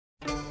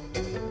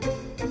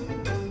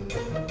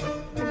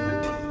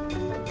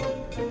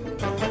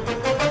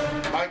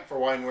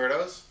Wine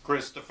Weirdos.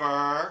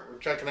 Christopher. We're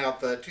checking out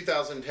the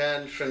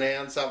 2010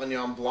 Sineann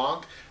Sauvignon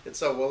Blanc.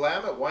 It's a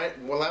Willamette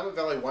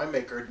Valley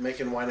winemaker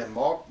making wine in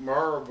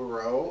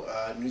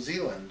Marlborough, New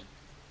Zealand.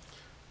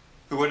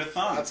 Who would have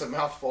thought? That's a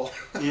mouthful.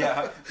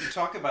 Yeah, you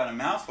talk about a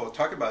mouthful.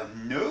 Talk about a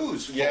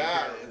nose full.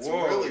 Yeah, here. it's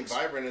Whoa. really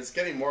vibrant. It's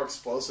getting more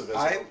explosive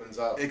as it opens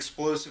up.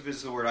 Explosive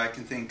is the word I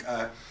can think.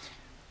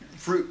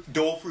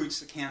 Dole fruits,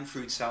 the canned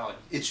fruit salad.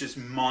 It's just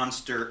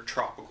monster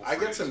tropical fruit. I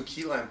get some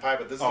key lime pie,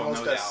 but this is the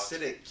most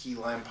acidic key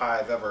lime pie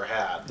I've ever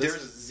had. This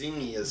is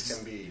zingy as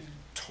can be.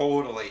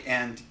 Totally,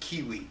 and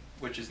kiwi,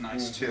 which is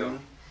nice too.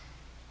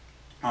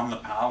 On the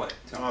palate.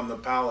 On the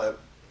palate.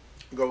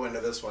 Go into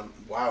this one.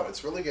 Wow,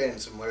 it's really getting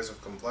some layers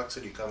of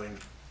complexity coming.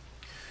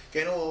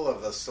 Getting a little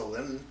of the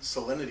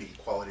salinity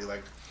quality,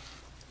 like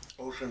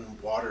ocean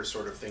water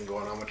sort of thing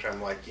going on, which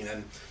I'm liking.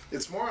 And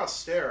it's more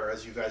austere,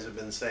 as you guys have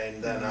been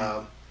saying,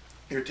 than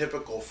your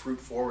typical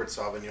fruit-forward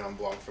Sauvignon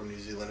Blanc from New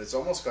Zealand. It's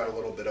almost got a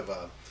little bit of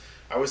a,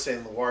 I was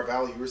saying Loire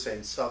Valley, you were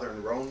saying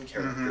Southern Rhone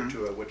character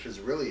to it, which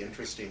is really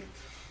interesting.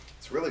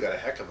 It's really got a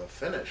heck of a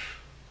finish.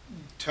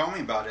 Tell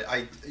me about it.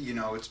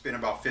 It's been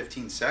about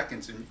 15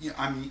 seconds, and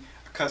I'm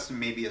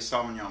accustomed maybe a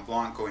Sauvignon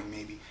Blanc going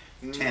maybe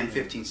 10,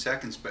 15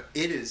 seconds, but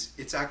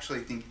it's actually,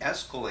 I think,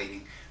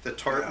 escalating. The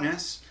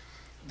tartness,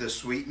 the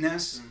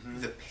sweetness,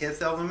 the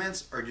pith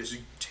elements are just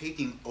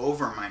taking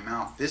over my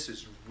mouth. This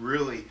is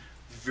really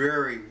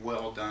very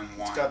well done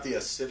wine. It's got the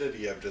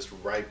acidity of just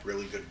ripe,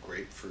 really good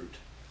grapefruit.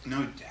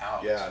 No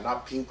doubt. Yeah,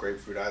 not pink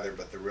grapefruit either,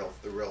 but the real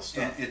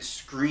stuff. And it's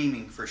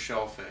screaming for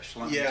shellfish.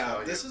 Let me tell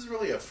you. This is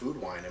really a food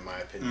wine in my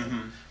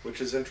opinion, which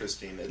is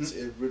interesting.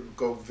 It would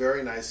go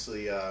very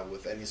nicely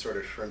with any sort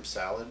of shrimp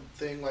salad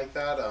thing like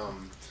that.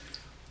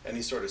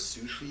 Any sort of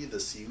sushi, the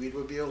seaweed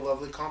would be a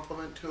lovely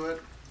complement to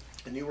it.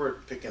 And you were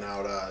picking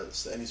out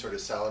any sort of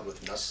salad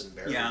with nuts and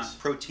berries. Yeah,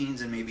 proteins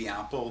and maybe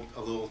apple,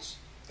 a little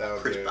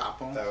crisp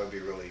apple. That would be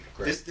really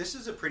great. This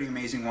is a pretty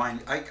amazing wine.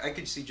 I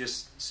could see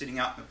just sitting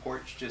out in the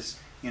porch, just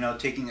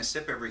taking a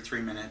sip every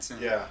 3 minutes,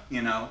 and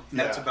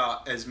that's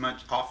about as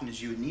much often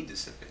as you would need to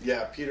sip it.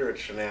 Yeah, Peter at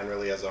Sineann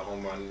really has a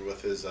home run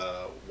with his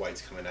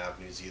whites coming out of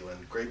New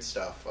Zealand. Great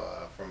stuff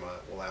from a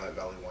Willamette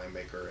Valley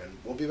winemaker, and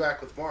we'll be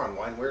back with more on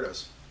Wine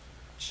Weirdos.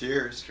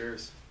 Cheers.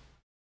 Cheers.